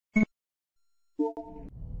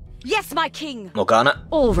Yes, my king! Morgana?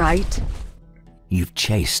 All right. You've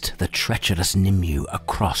chased the treacherous Nimue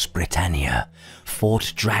across Britannia,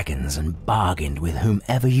 fought dragons and bargained with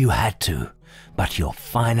whomever you had to, but you're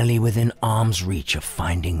finally within arm's reach of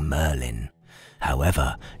finding Merlin.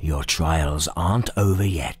 However, your trials aren't over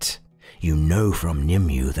yet. You know from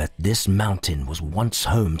Nimue that this mountain was once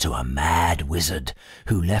home to a mad wizard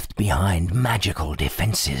who left behind magical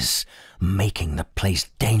defenses, making the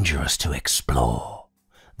place dangerous to explore.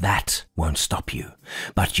 That won't stop you,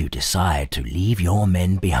 but you decide to leave your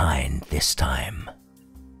men behind this time.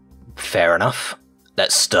 Fair enough.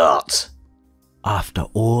 Let's start. After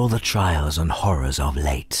all the trials and horrors of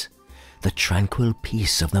late, the tranquil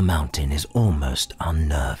peace of the mountain is almost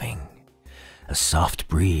unnerving. A soft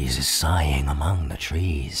breeze is sighing among the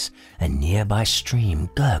trees, a nearby stream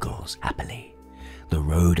gurgles happily. The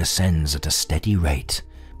road ascends at a steady rate,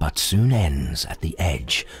 but soon ends at the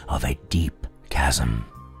edge of a deep chasm.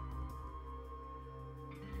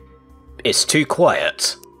 It's too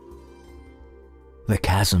quiet. The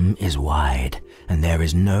chasm is wide, and there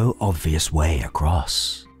is no obvious way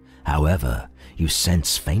across. However, you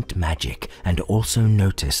sense faint magic and also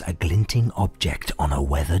notice a glinting object on a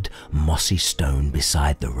weathered, mossy stone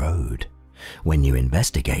beside the road. When you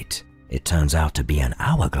investigate, it turns out to be an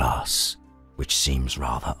hourglass, which seems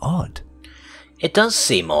rather odd. It does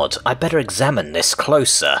seem odd. I better examine this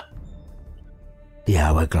closer. The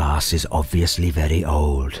hourglass is obviously very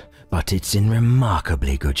old, but it's in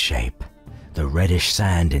remarkably good shape. The reddish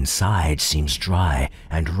sand inside seems dry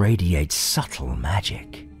and radiates subtle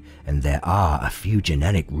magic, and there are a few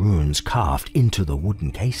generic runes carved into the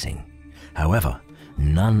wooden casing. However,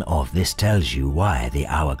 none of this tells you why the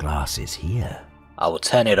hourglass is here. I will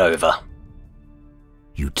turn it over.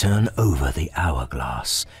 You turn over the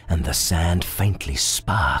hourglass, and the sand faintly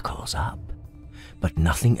sparkles up, but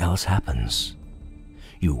nothing else happens.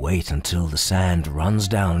 You wait until the sand runs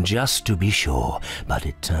down just to be sure, but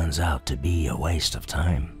it turns out to be a waste of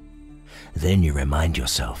time. Then you remind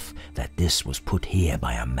yourself that this was put here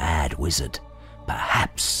by a mad wizard.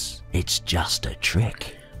 Perhaps it's just a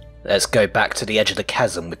trick. Let's go back to the edge of the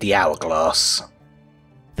chasm with the hourglass.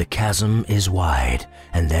 The chasm is wide,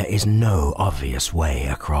 and there is no obvious way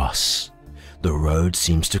across. The road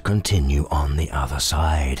seems to continue on the other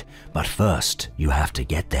side, but first you have to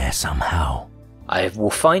get there somehow. I will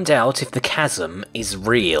find out if the chasm is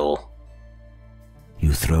real.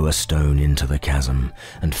 You throw a stone into the chasm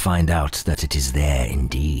and find out that it is there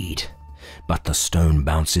indeed. But the stone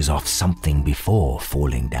bounces off something before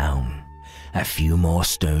falling down. A few more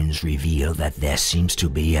stones reveal that there seems to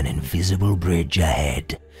be an invisible bridge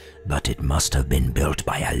ahead, but it must have been built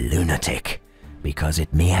by a lunatic, because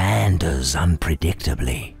it meanders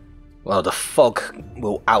unpredictably. Well, the fog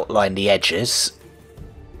will outline the edges.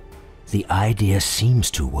 The idea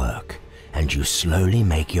seems to work, and you slowly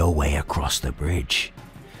make your way across the bridge.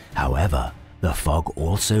 However, the fog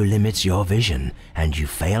also limits your vision, and you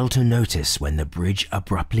fail to notice when the bridge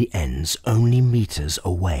abruptly ends only meters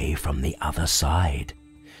away from the other side.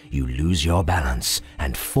 You lose your balance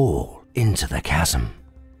and fall into the chasm.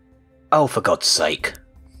 Oh, for God's sake.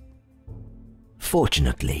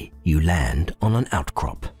 Fortunately, you land on an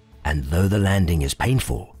outcrop, and though the landing is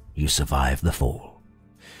painful, you survive the fall.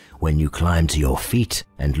 When you climb to your feet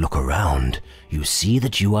and look around, you see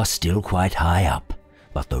that you are still quite high up,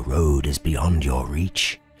 but the road is beyond your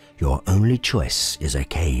reach. Your only choice is a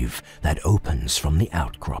cave that opens from the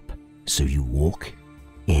outcrop, so you walk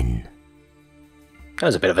in.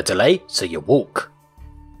 There's a bit of a delay, so you walk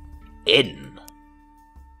in.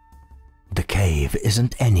 The cave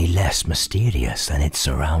isn't any less mysterious than its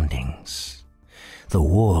surroundings. The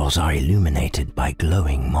walls are illuminated by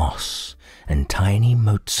glowing moss, and tiny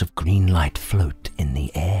motes of green light float in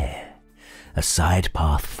the air. A side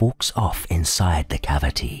path forks off inside the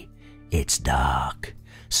cavity. It's dark,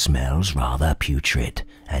 smells rather putrid,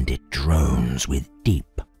 and it drones with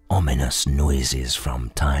deep, ominous noises from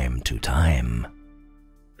time to time.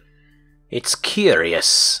 It's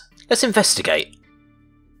curious. Let's investigate.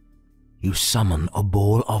 You summon a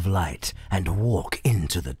ball of light and walk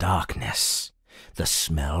into the darkness. The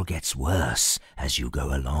smell gets worse as you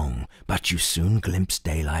go along, but you soon glimpse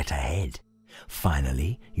daylight ahead.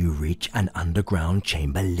 Finally, you reach an underground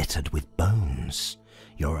chamber littered with bones.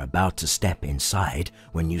 You're about to step inside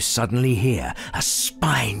when you suddenly hear a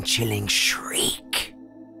spine-chilling shriek.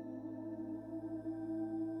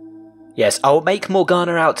 Yes, I'll make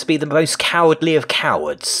Morgana out to be the most cowardly of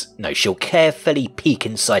cowards. No, she'll carefully peek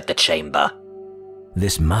inside the chamber.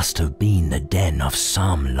 This must have been the den of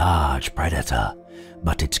some large predator,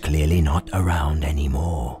 but it's clearly not around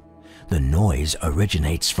anymore. The noise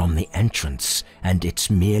originates from the entrance, and it's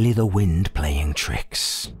merely the wind playing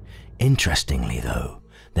tricks. Interestingly though,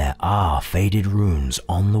 there are faded runes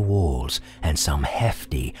on the walls and some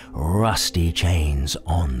hefty, rusty chains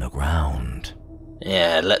on the ground.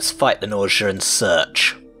 Yeah, let's fight the nausea and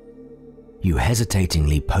search. You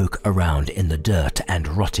hesitatingly poke around in the dirt and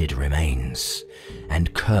rotted remains,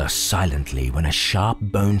 and curse silently when a sharp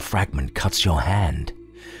bone fragment cuts your hand.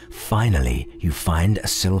 Finally, you find a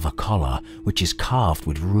silver collar which is carved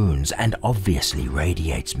with runes and obviously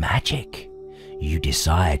radiates magic. You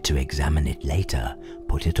decide to examine it later,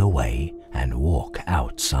 put it away, and walk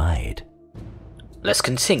outside. Let's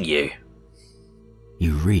continue.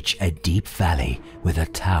 You reach a deep valley with a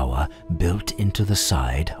tower built into the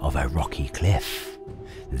side of a rocky cliff.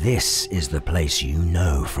 This is the place you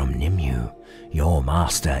know from Nimue. Your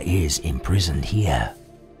master is imprisoned here.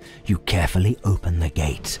 You carefully open the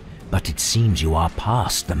gate, but it seems you are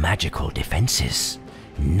past the magical defenses.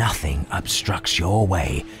 Nothing obstructs your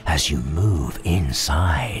way as you move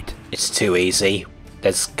inside. It's too easy.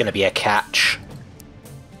 There's gonna be a catch.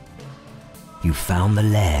 You found the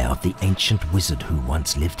lair of the ancient wizard who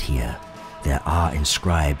once lived here. There are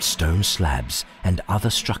inscribed stone slabs and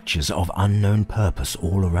other structures of unknown purpose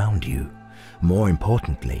all around you. More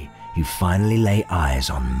importantly, you finally lay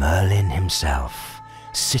eyes on Merlin himself,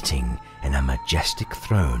 sitting in a majestic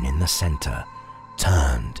throne in the center,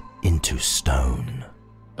 turned into stone.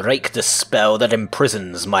 Break the spell that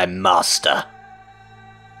imprisons my master.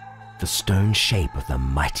 The stone shape of the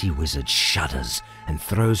mighty wizard shudders and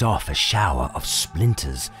throws off a shower of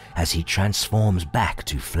splinters as he transforms back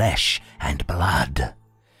to flesh and blood.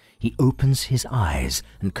 He opens his eyes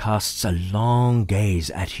and casts a long gaze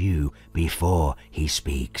at you before he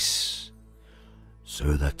speaks.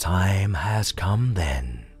 "So the time has come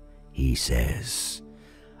then," he says.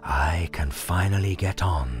 "I can finally get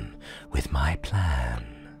on with my plan."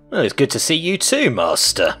 Well, it's good to see you too,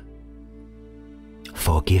 Master.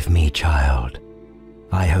 Forgive me, child.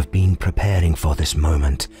 I have been preparing for this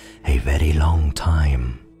moment a very long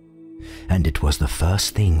time, and it was the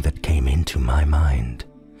first thing that came into my mind.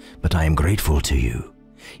 But I am grateful to you,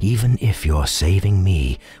 even if your saving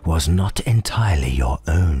me was not entirely your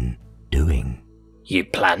own doing. You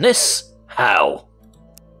plan this? How?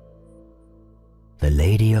 The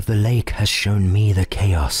Lady of the Lake has shown me the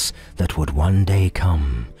chaos that would one day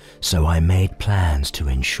come, so I made plans to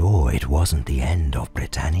ensure it wasn't the end of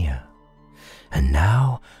Britannia. And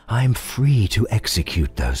now I'm free to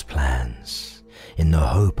execute those plans, in the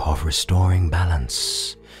hope of restoring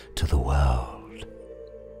balance to the world.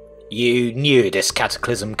 You knew this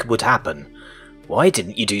cataclysm would happen. Why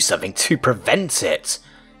didn't you do something to prevent it?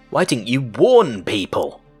 Why didn't you warn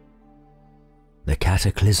people? The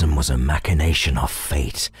cataclysm was a machination of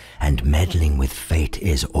fate, and meddling with fate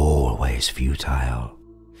is always futile.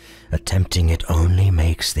 Attempting it only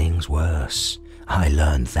makes things worse. I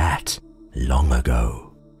learned that long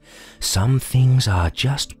ago. Some things are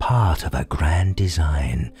just part of a grand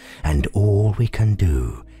design, and all we can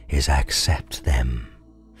do is accept them.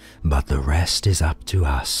 But the rest is up to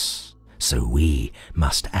us, so we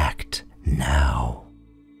must act now.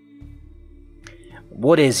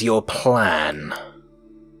 What is your plan?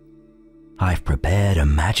 I've prepared a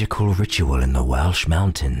magical ritual in the Welsh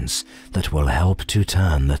mountains that will help to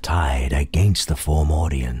turn the tide against the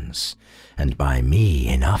Formorians, and buy me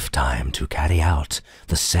enough time to carry out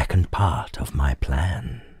the second part of my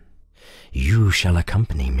plan. You shall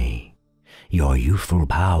accompany me. Your youthful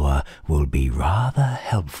power will be rather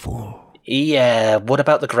helpful. Yeah, what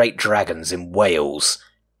about the great dragons in Wales?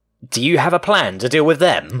 Do you have a plan to deal with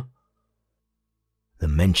them? The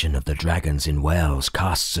mention of the dragons in Wales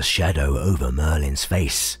casts a shadow over Merlin's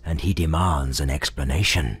face, and he demands an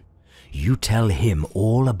explanation. You tell him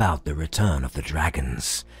all about the return of the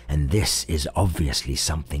dragons, and this is obviously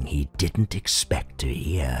something he didn't expect to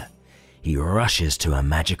hear. He rushes to a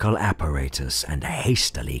magical apparatus and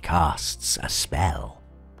hastily casts a spell.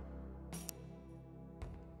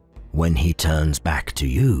 When he turns back to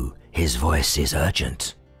you, his voice is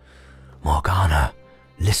urgent. "Morgana,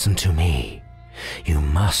 listen to me. You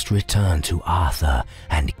must return to Arthur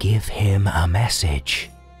and give him a message.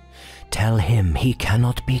 Tell him he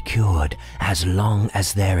cannot be cured as long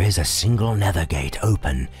as there is a single Nethergate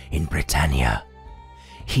open in Britannia.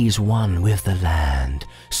 He's one with the land,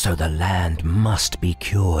 so the land must be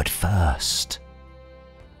cured first."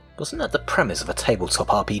 Wasn't that the premise of a tabletop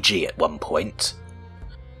RPG at one point?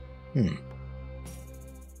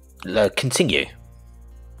 Continue.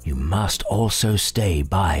 You must also stay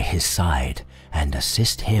by his side and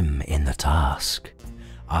assist him in the task.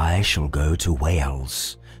 I shall go to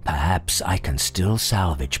Wales, Perhaps I can still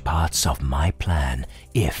salvage parts of my plan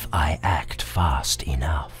if I act fast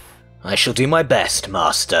enough. I shall do my best,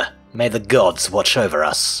 Master. May the gods watch over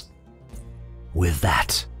us. With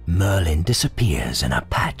that, Merlin disappears in a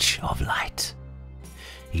patch of light.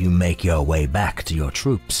 You make your way back to your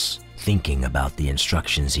troops, thinking about the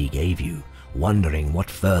instructions he gave you, wondering what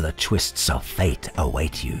further twists of fate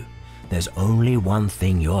await you. There's only one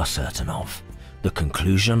thing you're certain of. The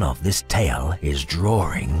conclusion of this tale is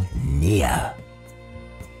drawing near.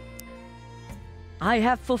 I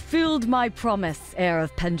have fulfilled my promise, heir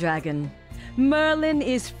of Pendragon. Merlin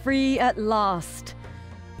is free at last.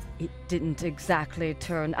 It didn't exactly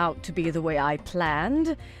turn out to be the way I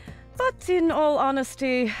planned, but in all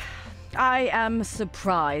honesty, I am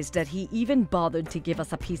surprised that he even bothered to give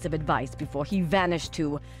us a piece of advice before he vanished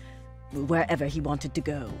to wherever he wanted to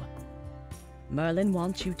go. Merlin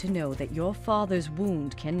wants you to know that your father's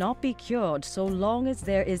wound cannot be cured so long as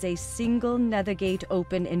there is a single Nethergate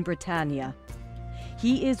open in Britannia.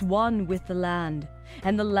 He is one with the land,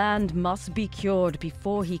 and the land must be cured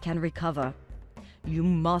before he can recover. You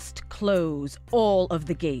must close all of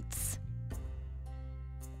the gates.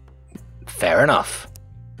 Fair enough.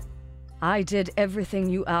 I did everything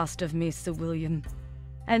you asked of me, Sir William.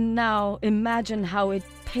 And now imagine how it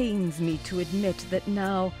pains me to admit that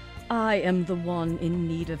now I am the one in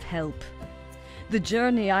need of help. The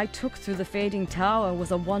journey I took through the Fading Tower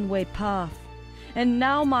was a one-way path, and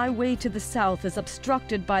now my way to the south is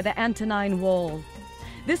obstructed by the Antonine Wall.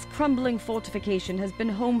 This crumbling fortification has been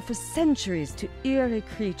home for centuries to eerie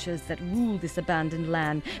creatures that rule this abandoned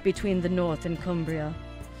land between the north and Cumbria.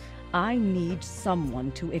 I need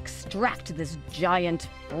someone to extract this giant,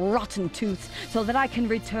 rotten tooth so that I can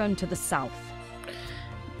return to the south.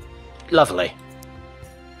 Lovely.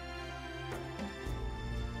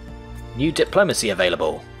 New diplomacy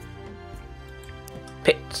available.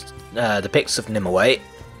 The Picts of Nimue.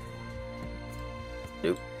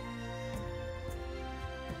 Nope.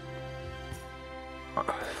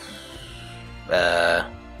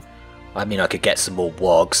 I mean, I could get some more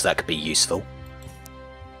wogs, that could be useful.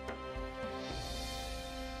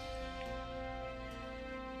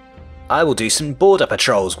 I will do some border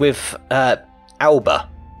patrols with Alba.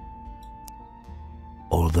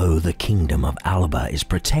 Although the kingdom of Alba is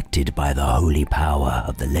protected by the holy power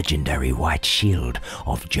of the legendary White Shield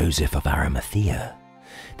of Joseph of Arimathea,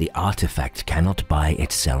 the artifact cannot by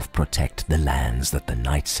itself protect the lands that the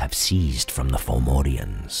knights have seized from the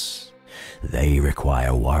Fomorians. They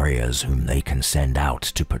require warriors whom they can send out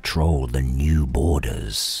to patrol the new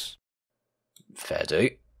borders. Fair do.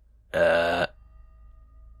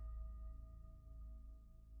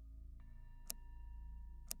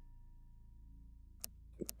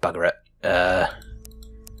 Bugger it.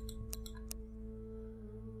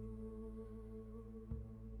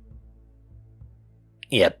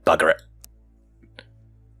 Yeah, bugger it.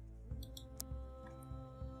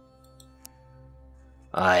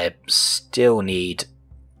 I still need...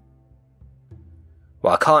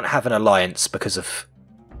 Well, I can't have an alliance because of...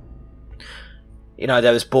 You know,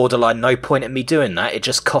 there was borderline no point in me doing that. It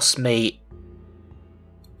just cost me...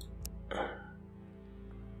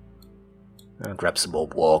 I'll grab some more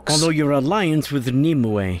wargs. Although your alliance with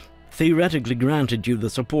Nimue theoretically granted you the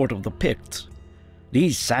support of the Picts,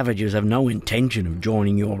 these savages have no intention of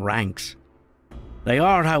joining your ranks. They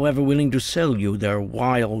are, however, willing to sell you their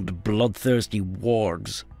wild, bloodthirsty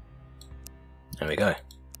wargs. There we go.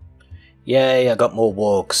 Yay, I got more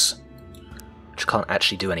wargs. Which can't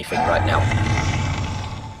actually do anything right now.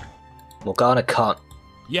 Morgana can't...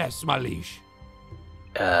 Yes, my liege.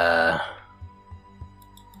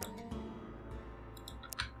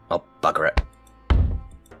 Oh, bugger it.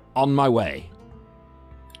 On my way.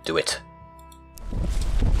 Do it.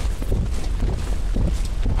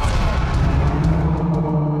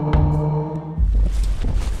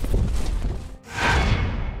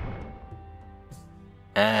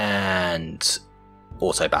 And...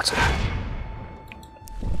 auto battle.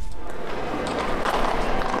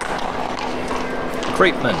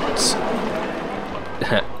 Recruitment.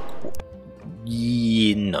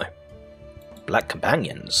 No. Black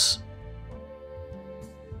companions.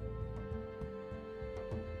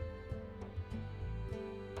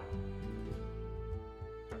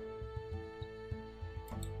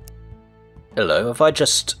 Hello, have I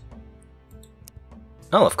just...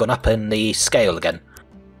 Oh, I've gone up in the scale again.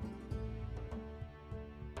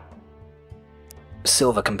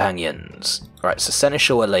 Silver companions. Right, so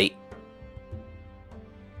Seneschal Elite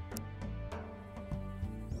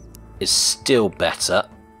is still better,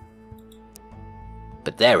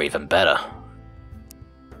 but they're even better.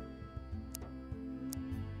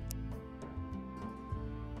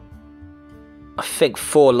 think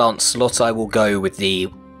for Lancelot I will go with the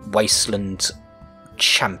Wasteland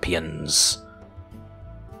Champions.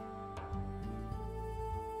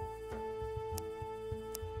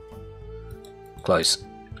 Close.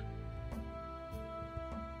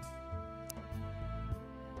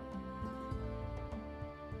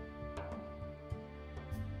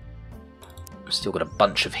 Still got a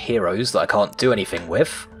bunch of heroes that I can't do anything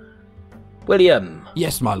with. William!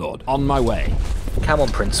 Yes, my lord. On my way. Come on,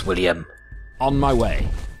 Prince William. On my way.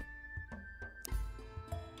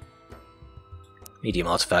 Medium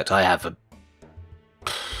artifact, I have a...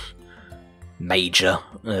 major.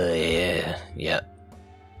 Yeah.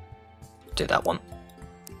 Do that one.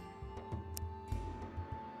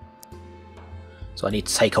 So I need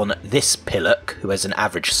to take on this Pillock, who has an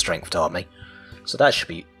average strength army. So that should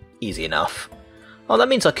be easy enough. Oh, that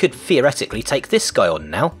means I could theoretically take this guy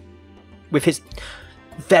on now. With his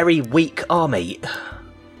very weak army.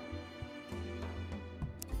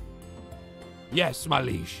 Yes, my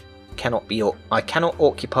liege. I cannot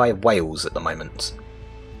occupy Wales at the moment.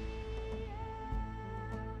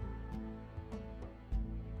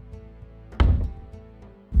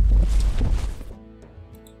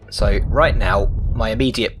 So, right now, my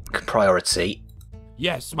immediate priority...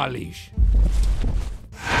 Yes, my liege.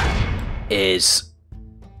 ...is...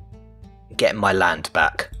 getting my land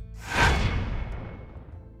back.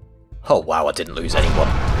 Oh wow, I didn't lose anyone.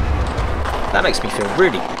 That makes me feel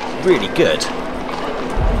really, really good.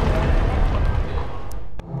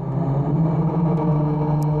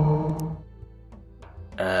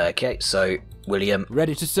 Okay, so, William...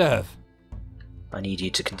 Ready to serve. I need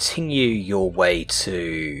you to continue your way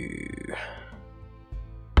to...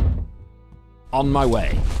 On my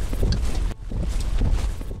way.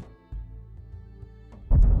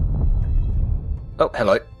 Oh,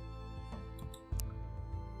 hello.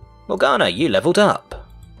 Morgana, you leveled up.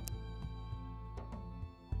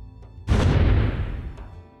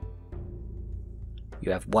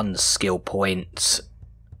 You have 1 skill point.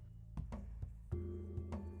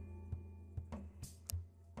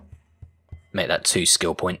 Make that 2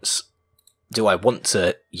 skill points. Do I want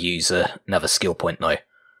to use another skill point? No.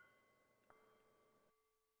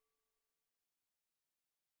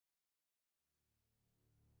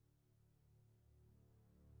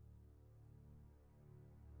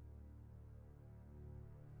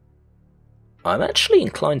 I'm actually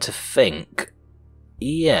inclined to think,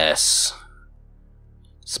 yes,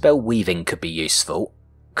 spell weaving could be useful,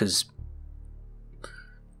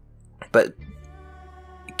 but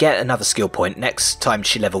get another skill point. Next time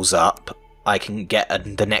she levels up, I can get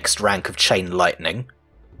the next rank of chain lightning.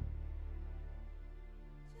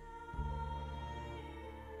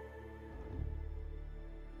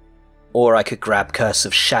 Or I could grab Curse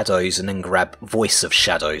of Shadows and then grab Voice of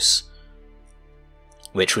Shadows,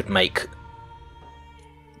 which would make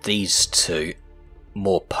these two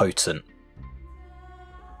more potent.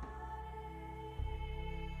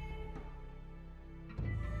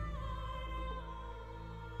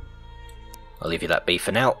 I'll leave you that be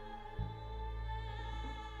for now.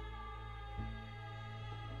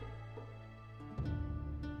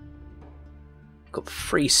 Got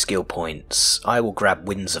 3 skill points. I will grab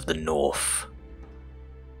Winds of the North.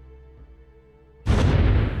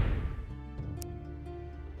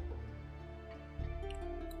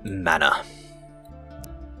 Mana.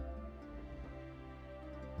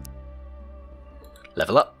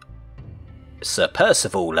 Level up. Sir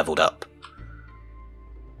Percival leveled up.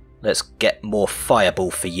 Let's get more fireball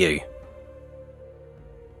for you.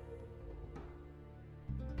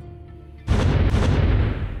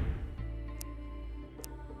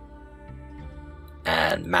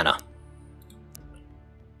 And mana.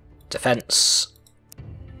 Defense.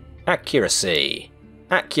 Accuracy.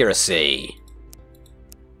 Accuracy.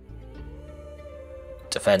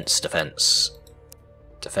 Defense, defense.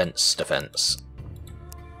 Defense, defense.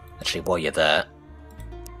 Actually, while you're there,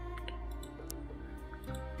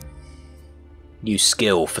 new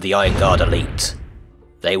skill for the Iron Guard Elite.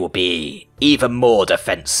 They will be even more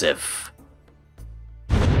defensive.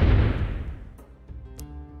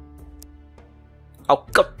 Oh,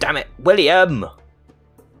 god damn it, William!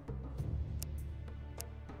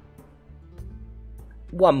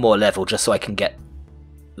 One more level just so I can get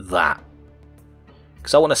that.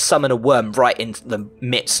 Because I want to summon a worm right into the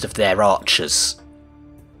midst of their archers.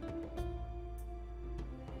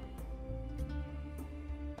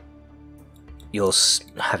 You're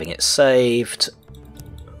having it saved.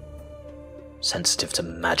 Sensitive to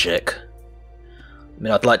magic. I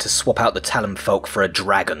mean, I'd like to swap out the Talonfolk for a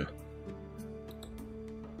dragon.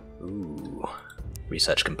 Ooh.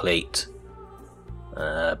 Research complete.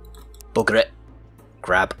 Bugger it.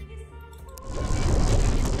 Grab.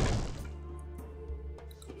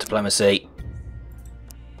 Diplomacy.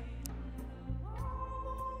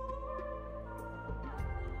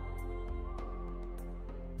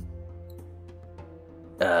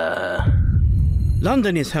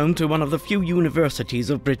 London is home to one of the few universities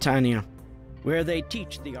of Britannia, where they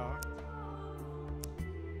teach the art.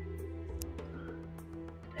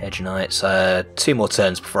 Hedge Knights. 2 more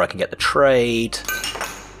turns before I can get the trade.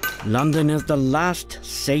 London is the last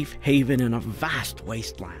safe haven in a vast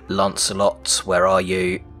wasteland. Lancelot, where are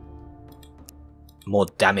you? More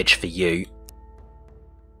damage for you.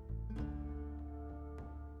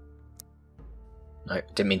 No,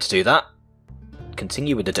 didn't mean to do that.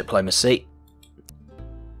 Continue with the diplomacy.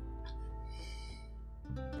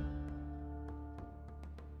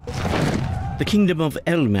 The Kingdom of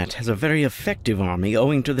ailment has a very effective army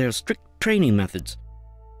owing to their strict training methods.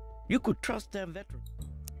 You could trust their veterans.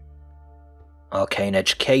 Arcane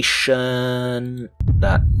education.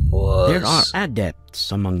 That was... There are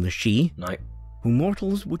adepts among the Sidhe, No. who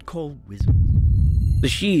mortals would call wizards. The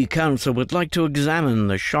Sidhe Council would like to examine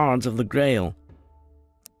the shards of the Grail.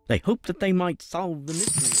 They hope that they might solve the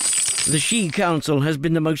mystery. The Sidhe Council has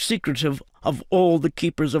been the most secretive of all the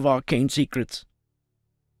keepers of arcane secrets.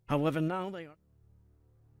 However, now they are...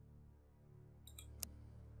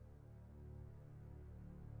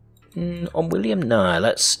 On William? No,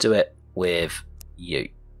 let's do it with you.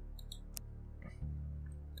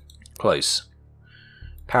 Close.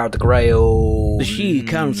 Power of the Grail. The Sidhe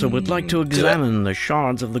Council would like to examine the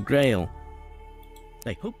shards of the Grail.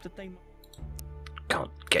 They hope that they might...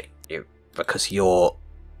 Can't get you because you're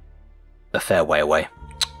a fair way away.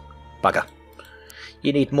 Bugger.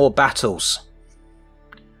 You need more battles.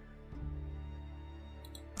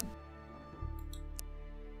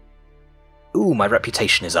 Ooh, my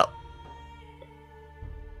reputation is up.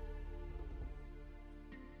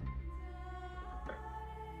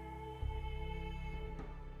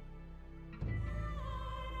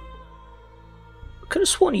 Could have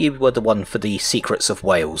sworn you were the one for the secrets of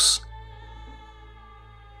Wales.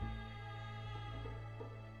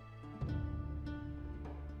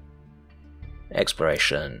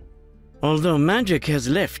 Exploration. Although magic has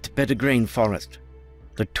left Bedgrain Forest,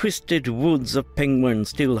 the twisted woods of Penguin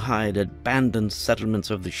still hide abandoned settlements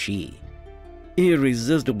of the Sidhe.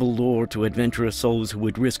 Irresistible lure to adventurous souls who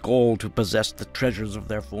would risk all to possess the treasures of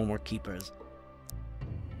their former keepers.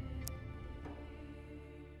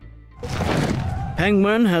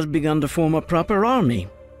 Penguin has begun to form a proper army,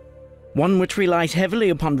 one which relies heavily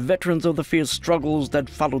upon veterans of the fierce struggles that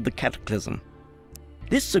followed the Cataclysm.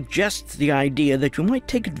 This suggests the idea that you might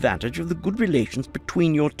take advantage of the good relations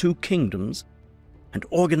between your two kingdoms and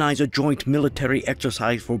organize a joint military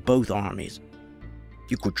exercise for both armies.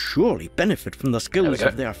 You could surely benefit from the skills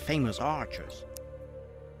of their famous archers.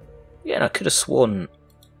 Yeah, and I could have sworn...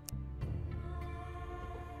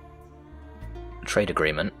 Trade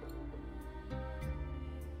agreement.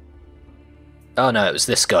 Oh no, it was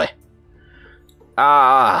this guy.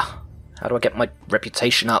 Ah! How do I get my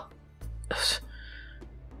reputation up?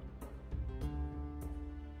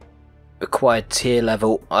 Acquired tier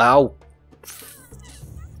level. Oh!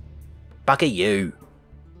 Bugger you.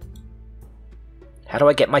 How do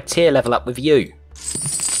I get my tier level up with you?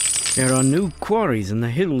 There are new quarries in the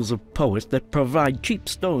Hills of Poets that provide cheap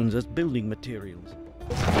stones as building materials.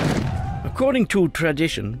 According to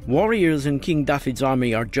tradition, warriors in King Daffyd's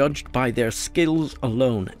army are judged by their skills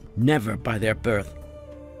alone, never by their birth.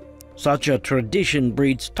 Such a tradition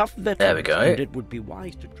breeds tough veterans, there we go. And it would be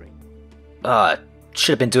wise to train. Ah,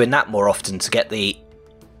 should have been doing that more often to get the...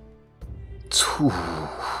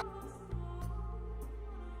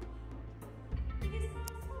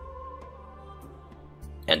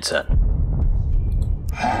 Enter.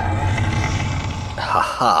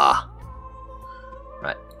 Haha.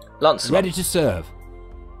 Right, Lancelot. Ready to serve.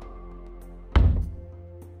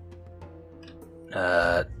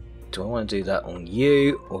 Do I want to do that on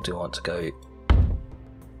you, or do I want to go...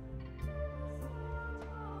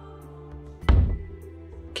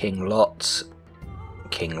 King Lot.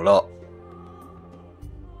 King Lot.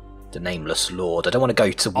 The Nameless Lord. I don't want to go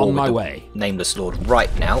to war On my with the way. Nameless Lord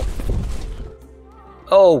right now.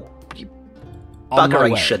 Oh, you On my way.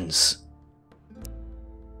 buggerations.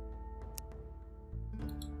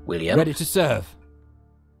 William. Ready to serve.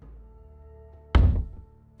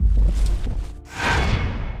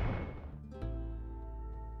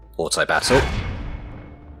 Auto battle.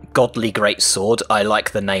 Godly Great Sword. I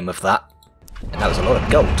like the name of that. And that was a lot of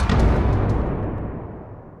gold.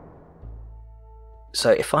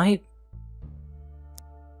 So if I...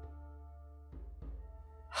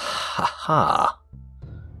 Haha.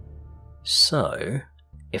 So,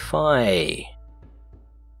 if I...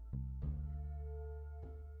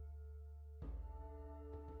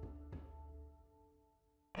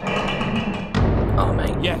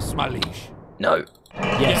 Yes, my liege. No.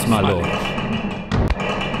 Yes, my lord.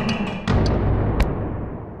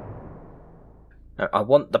 No, I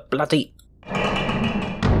want the bloody...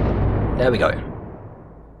 There we go.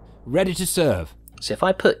 Ready to serve. So if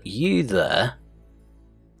I put you there...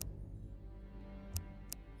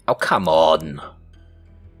 Oh, come on.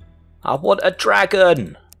 I want a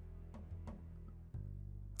dragon.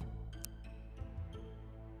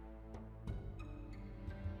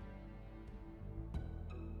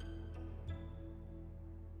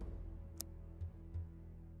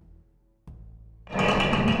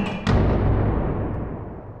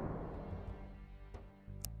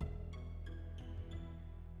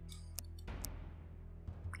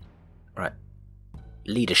 Right.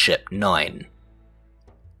 Leadership 9.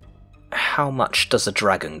 How much does a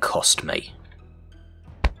dragon cost me?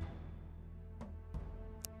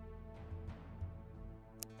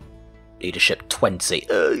 Leadership 20.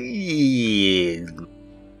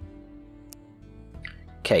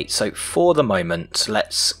 Okay, so for the moment,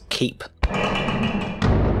 let's keep...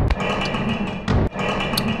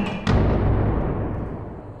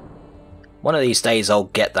 One of these days I'll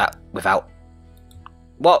get that without...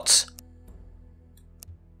 What?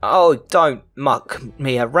 Oh, don't muck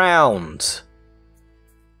me around.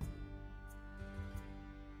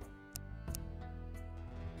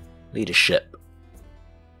 Leadership.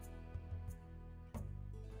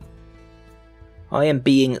 I am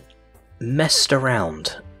being messed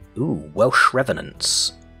around. Ooh, Welsh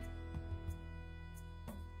Revenants.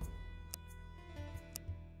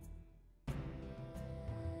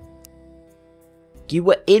 You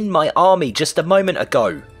were in my army just a moment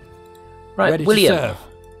ago. Right, Ready William. to serve.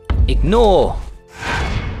 Ignore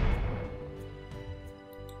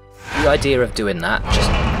the idea of doing that.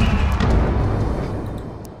 Just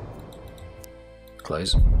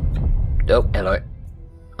close. Oh, hello.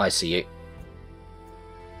 I see you.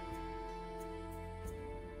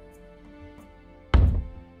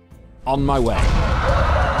 On my way.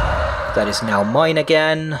 That is now mine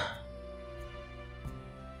again.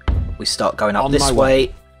 We start going up On this my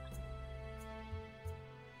way.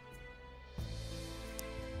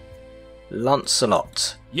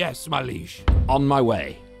 Lancelot. Yes, my liege. On my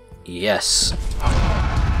way. Yes.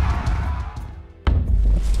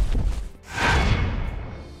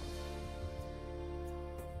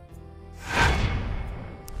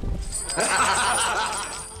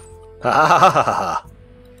 Ha ha ha ha ha.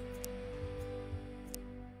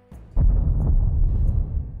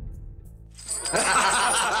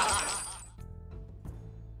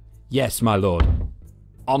 Yes, my lord.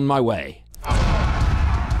 On my way.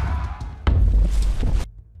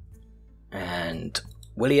 And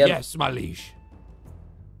William. Yes, my liege.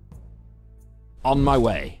 On my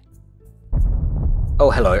way.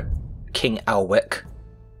 Oh, hello, King Alwick.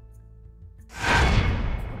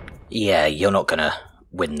 Yeah, you're not gonna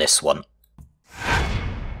win this one.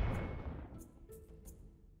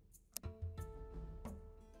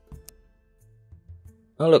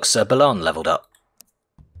 Oh look, Sir Balan levelled up.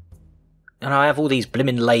 And I have all these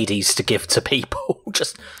blimmin' ladies to give to people.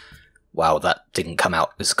 Just... Wow, that didn't come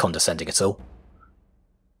out as condescending at all.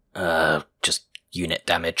 Just unit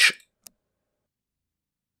damage.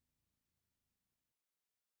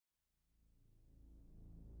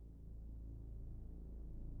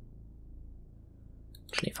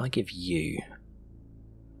 Actually, if I give you...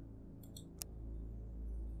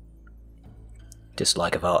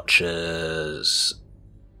 Dislike of archers...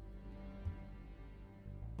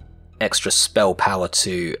 Extra spell power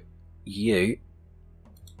to you.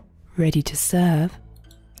 Ready to serve.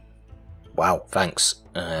 Wow, thanks.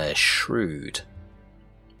 Shrewd.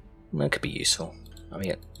 That could be useful. I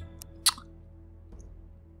mean,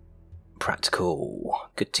 practical.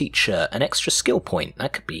 Good teacher. An extra skill point.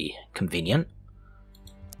 That could be convenient.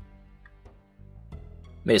 I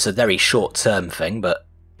mean, it's a very short-term thing, but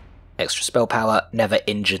extra spell power, never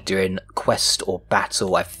injured during quest or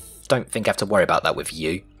battle. I don't think I have to worry about that with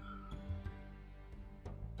you.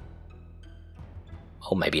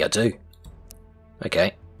 Or maybe I do.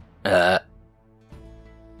 Okay.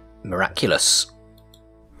 Miraculous.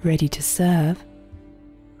 Ready to serve.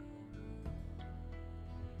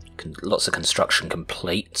 Lots of construction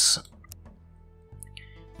complete.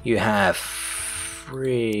 You have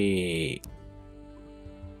 3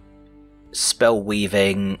 spell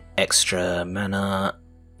weaving, extra mana,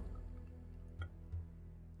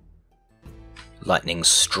 lightning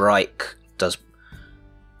strike does.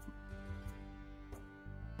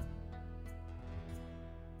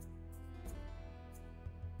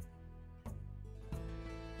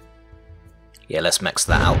 Yeah, let's max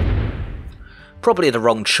that out. Probably the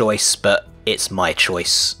wrong choice, but it's my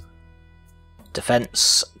choice.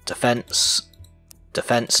 Defense, Defense.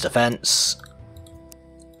 Defense, defense.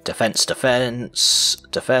 Defense, defense.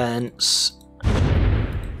 Defense.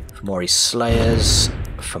 Fomori Slayers.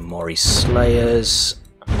 Fomori Slayers.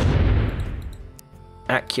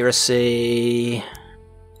 Accuracy.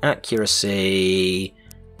 Accuracy.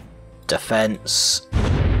 Defense.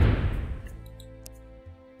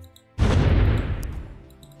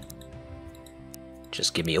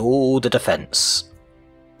 Just give me all the defense.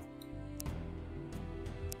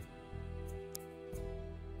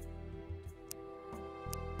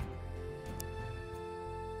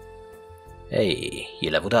 Hey, you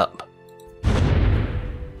leveled up.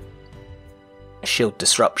 Shield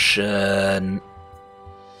disruption.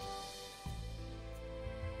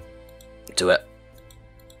 Do it.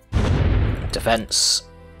 Defense.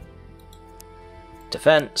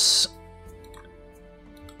 Defense.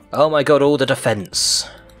 Oh my god, all the defense.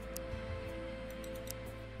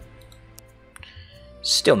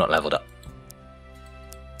 Still not leveled up.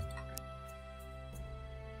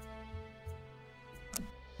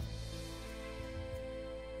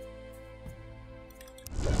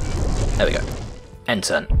 There we go. End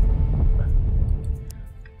turn.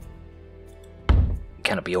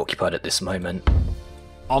 Cannot be occupied at this moment.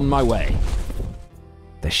 On my way.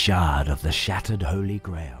 The shard of the shattered Holy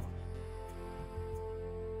Grail.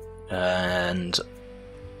 And...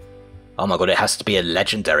 oh my god, it has to be a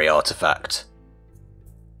legendary artifact.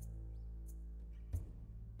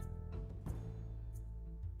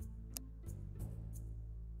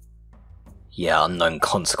 Yeah, unknown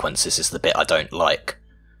consequences is the bit I don't like.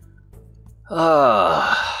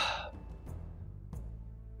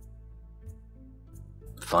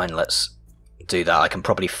 Fine, let's do that. I can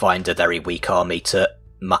probably find a very weak army to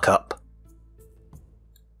muck up.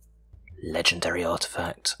 Legendary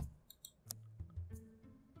artifact.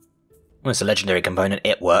 Well, it's a legendary component,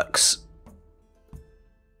 it works.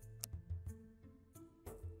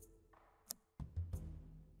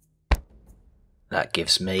 That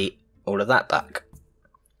gives me all of that back.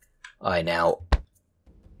 I now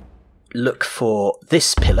look for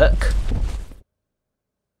this pillock.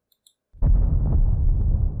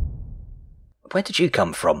 Where did you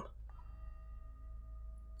come from?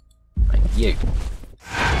 Right, you.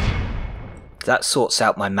 That sorts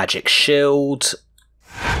out my magic shield.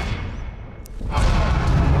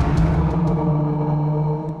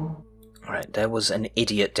 Alright, there was an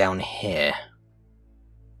idiot down here.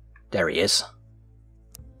 There he is.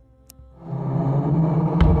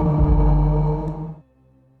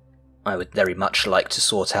 I would very much like to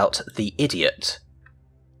sort out the idiot.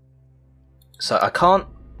 So I can't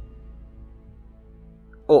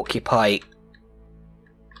occupy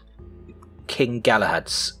King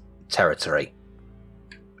Galahad's territory.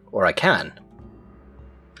 Or I can.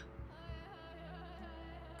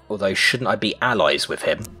 Although, shouldn't I be allies with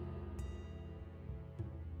him?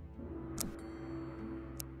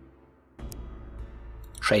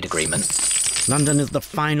 Trade agreement. London is the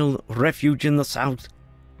final refuge in the south.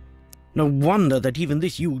 No wonder that even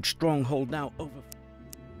this huge stronghold now over...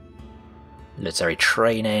 Military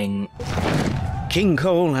training. King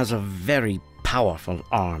Cole has a very powerful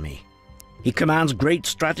army. He commands great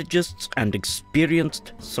strategists and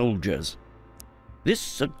experienced soldiers. This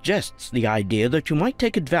suggests the idea that you might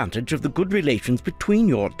take advantage of the good relations between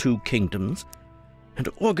your two kingdoms and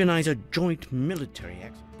organize a joint military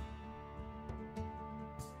exercise.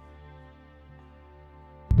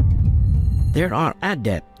 There are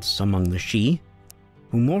adepts among the Sidhe,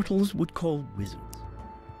 who mortals would call wizards.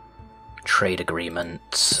 Trade agreement.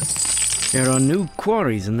 There are new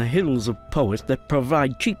quarries in the hills of Poet that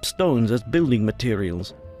provide cheap stones as building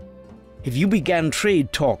materials. If you began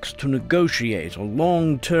trade talks to negotiate a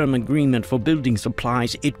long-term agreement for building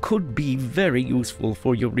supplies, it could be very useful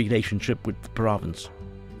for your relationship with the province.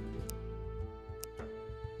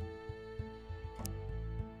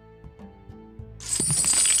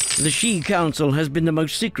 The Sidhe Council has been the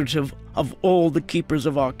most secretive of all the keepers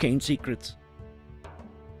of arcane secrets.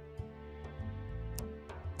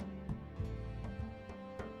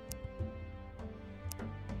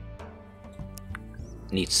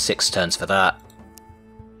 Need 6 turns for that.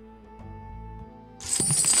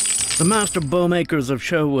 The master bowmakers of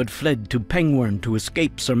Sherwood fled to Pengwern to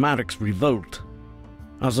escape Sir Maric's revolt.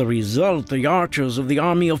 As a result, the archers of the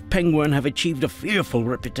army of Pengwern have achieved a fearful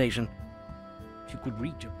reputation. If you could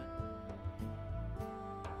reach them.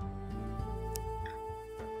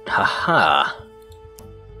 Haha.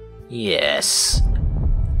 Yes.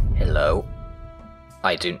 Hello.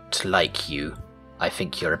 I don't like you. I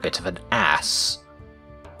think you're a bit of an ass.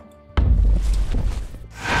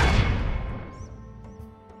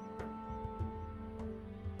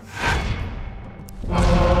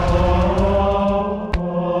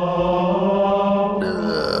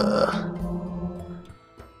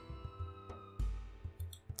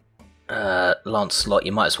 Lancelot,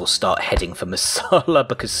 you might as well start heading for Masala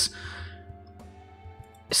because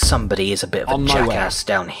somebody is a bit of a jackass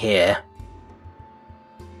down here.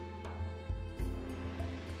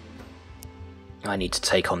 I need to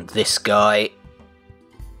take on this guy.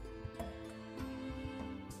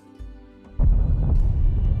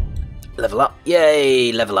 Level up.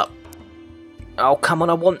 Yay, level up. Oh, come on,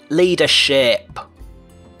 I want leadership.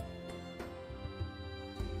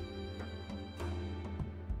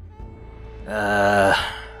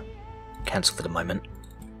 Cancel for the moment.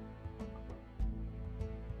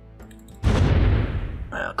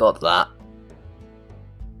 I got that.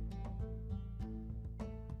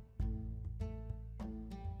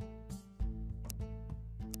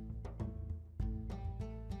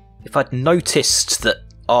 If I'd noticed that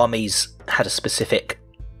armies had a specific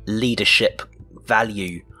leadership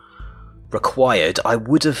value required, I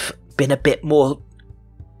would have been a bit more,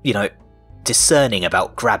 discerning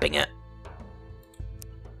about grabbing it.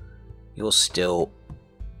 You're still...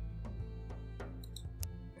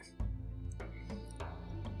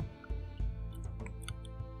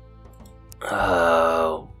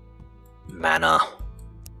 Oh... mana.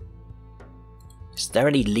 Is there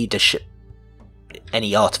any leadership...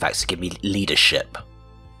 any artifacts to give me leadership?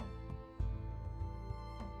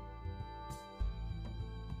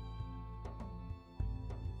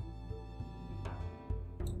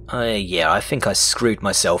 Yeah, I think I screwed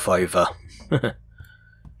myself over.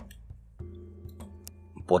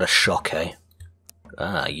 What a shock, eh?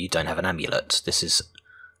 Ah, you don't have an amulet. This is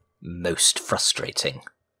most frustrating.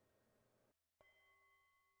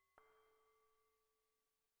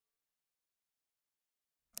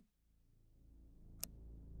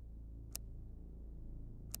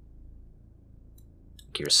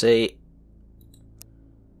 Accuracy.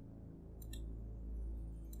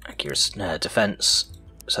 Defense.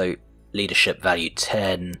 So, leadership value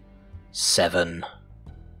 10, 7.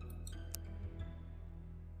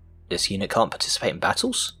 This unit can't participate in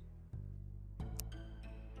battles?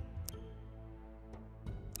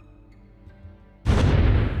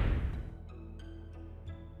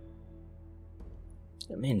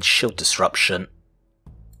 I mean, shield disruption.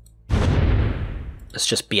 Let's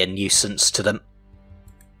just be a nuisance to them.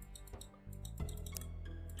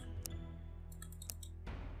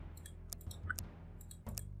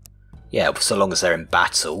 Yeah, so long as they're in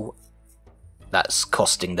battle, that's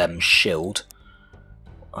costing them shield.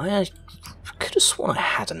 I could have sworn I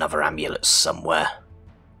had another amulet somewhere.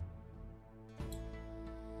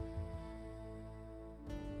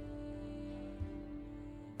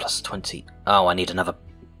 Plus 20. Oh, I need another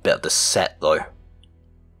bit of the set though.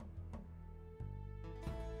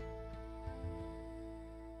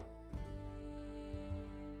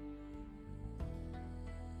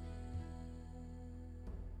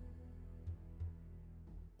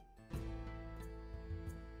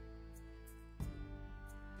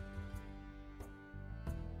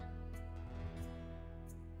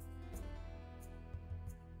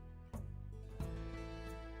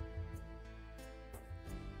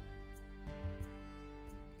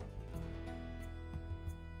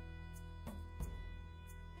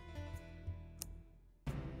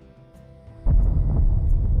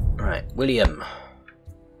 Right, William.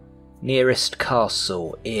 Nearest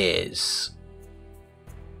castle is...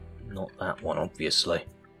 not that one, obviously.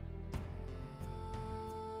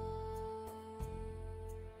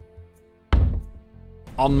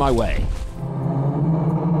 On my way.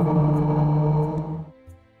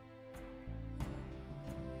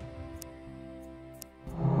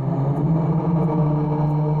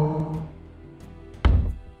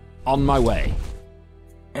 On my way.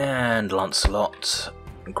 And Lancelot,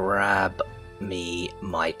 grab me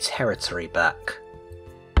my territory back.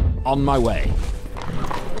 On my way.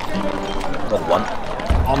 Wrong one.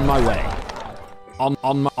 On my way. On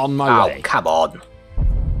my Oh, way. come on.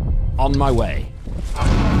 On my way.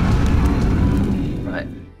 Right,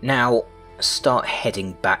 now start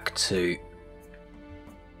heading back to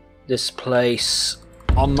this place.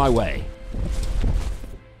 On my way.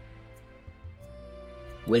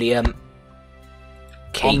 William.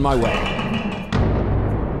 Keep. On my way.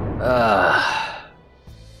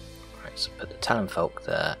 Right, so put the Talonfolk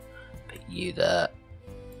there. Put you there.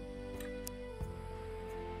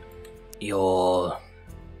 You're...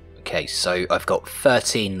 okay, so I've got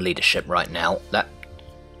 13 leadership right now. That...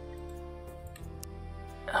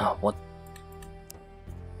 oh, what?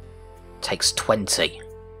 Takes 20.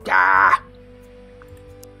 Ah!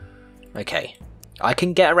 Okay, I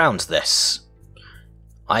can get around this.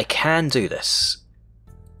 I can do this.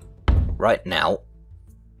 Right now,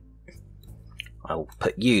 I will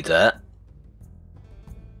put you there.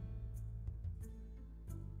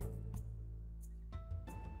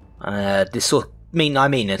 This will mean,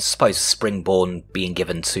 I suppose Springborn being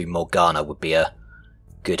given to Morgana would be a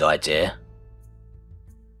good idea.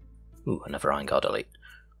 Ooh, another Iron Guard elite.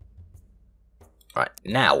 Right,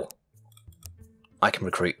 now I can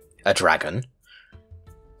recruit a dragon,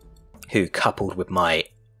 who, coupled with my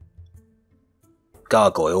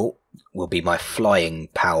gargoyle, will be my flying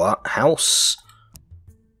powerhouse.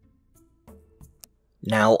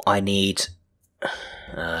 Now I need...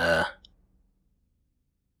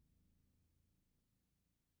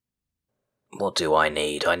 what do I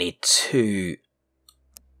need? I need 2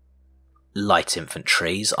 light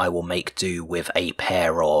infantries. I will make do with a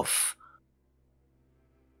pair of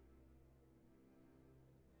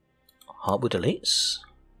Heartwood elites.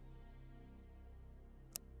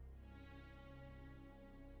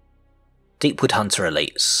 Deepwood Hunter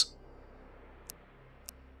elites.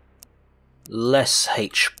 Less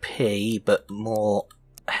HP, but more...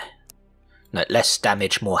 no, less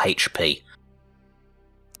damage, more HP.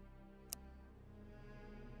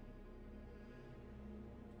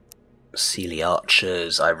 Sealy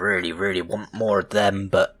Archers, I really, really want more of them,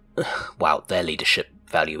 but... wow, their leadership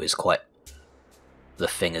value is quite the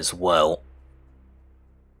thing as well.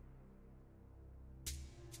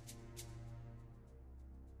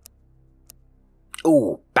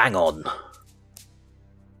 Ooh, bang on.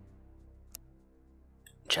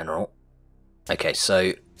 General. Okay,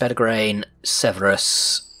 so Bedegrain,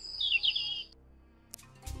 Severus.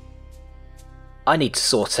 I need to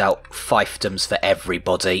sort out fiefdoms for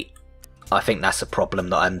everybody. I think that's a problem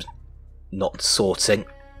that I'm not sorting.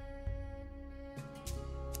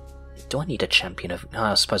 Do I need a champion of...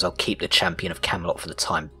 I suppose I'll keep the champion of Camelot for the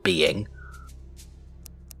time being.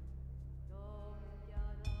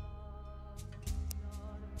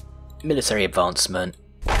 Military advancement,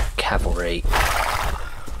 cavalry,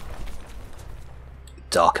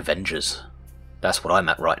 Dark Avengers. That's what I'm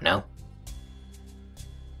at right now.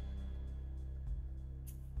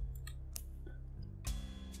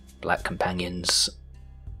 Black Companions.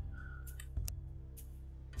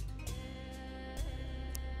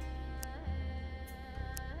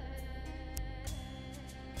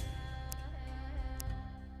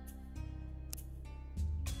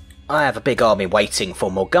 I have a big army waiting for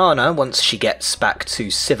Morgana once she gets back to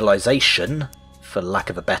civilization, for lack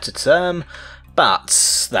of a better term,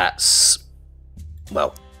 but that's...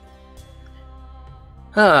 well...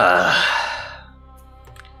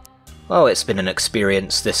 well, it's been an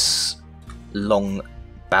experience, this long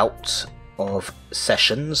bout of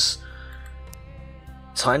sessions.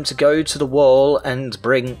 Time to go to the wall and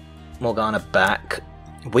bring Morgana back.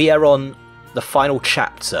 We are on the final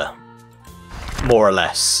chapter, more or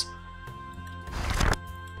less.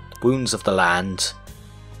 Wounds of the Land.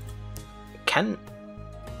 Because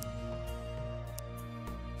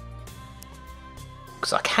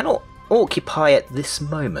I cannot occupy at this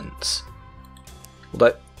moment.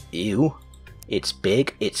 Although, ew, it's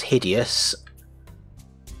big, it's hideous.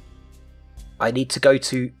 I need to go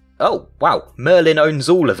to... oh, wow, Merlin owns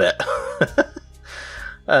all of it.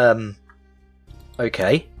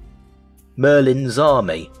 Okay. Merlin's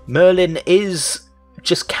army. Merlin is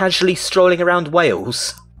just casually strolling around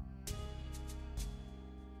Wales.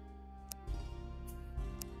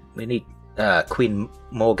 We need Queen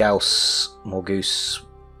Morgoose,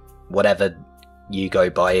 whatever you go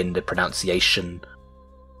by in the pronunciation.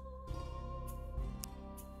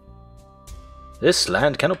 This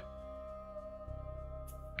land cannot...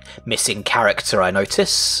 missing character, I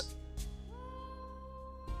notice.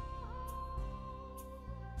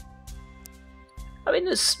 I mean,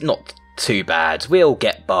 it's not too bad. We'll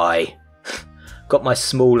get by. Got my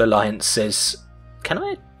small alliances. Can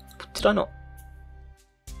I... did I not...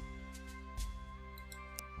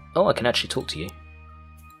 oh, I can actually talk to you.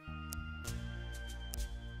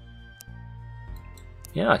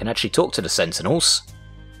 Yeah, I can actually talk to the Sentinels.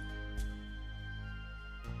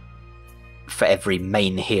 For every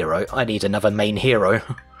main hero. I need another main hero.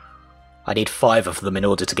 I need 5 of them in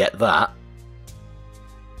order to get that.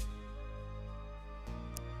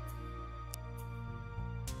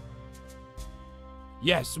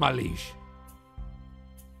 Yes, my liege.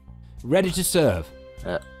 Ready to serve.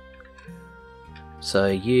 So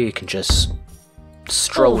you can just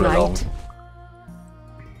stroll along.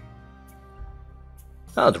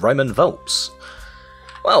 Oh, the Roman vaults.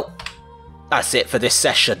 Well, that's it for this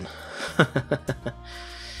session.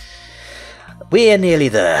 We are nearly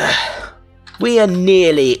there. We are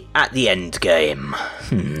nearly at the end game.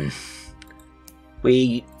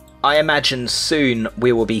 I imagine soon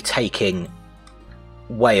we will be taking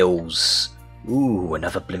Wales. Ooh,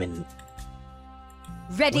 another blimmin'...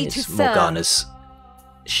 Ready to serve. Morgana's...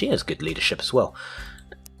 she has good leadership as well.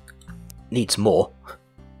 needs more.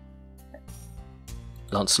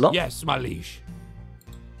 Lancelot? Yes, my liege.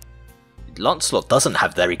 Lancelot doesn't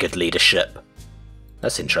have very good leadership.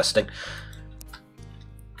 That's interesting.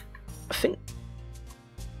 I think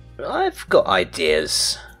I've got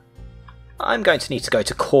ideas. I'm going to need to go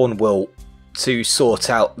to Cornwall to sort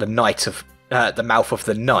out the the mouth of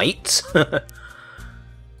the night.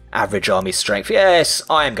 Average army strength. Yes,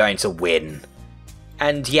 I am going to win.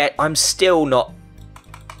 And yet I'm still not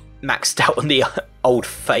maxed out on the old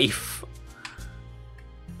faith.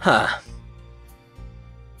 Huh.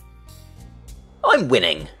 I'm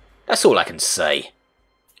winning. That's all I can say.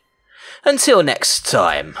 Until next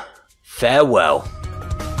time, farewell.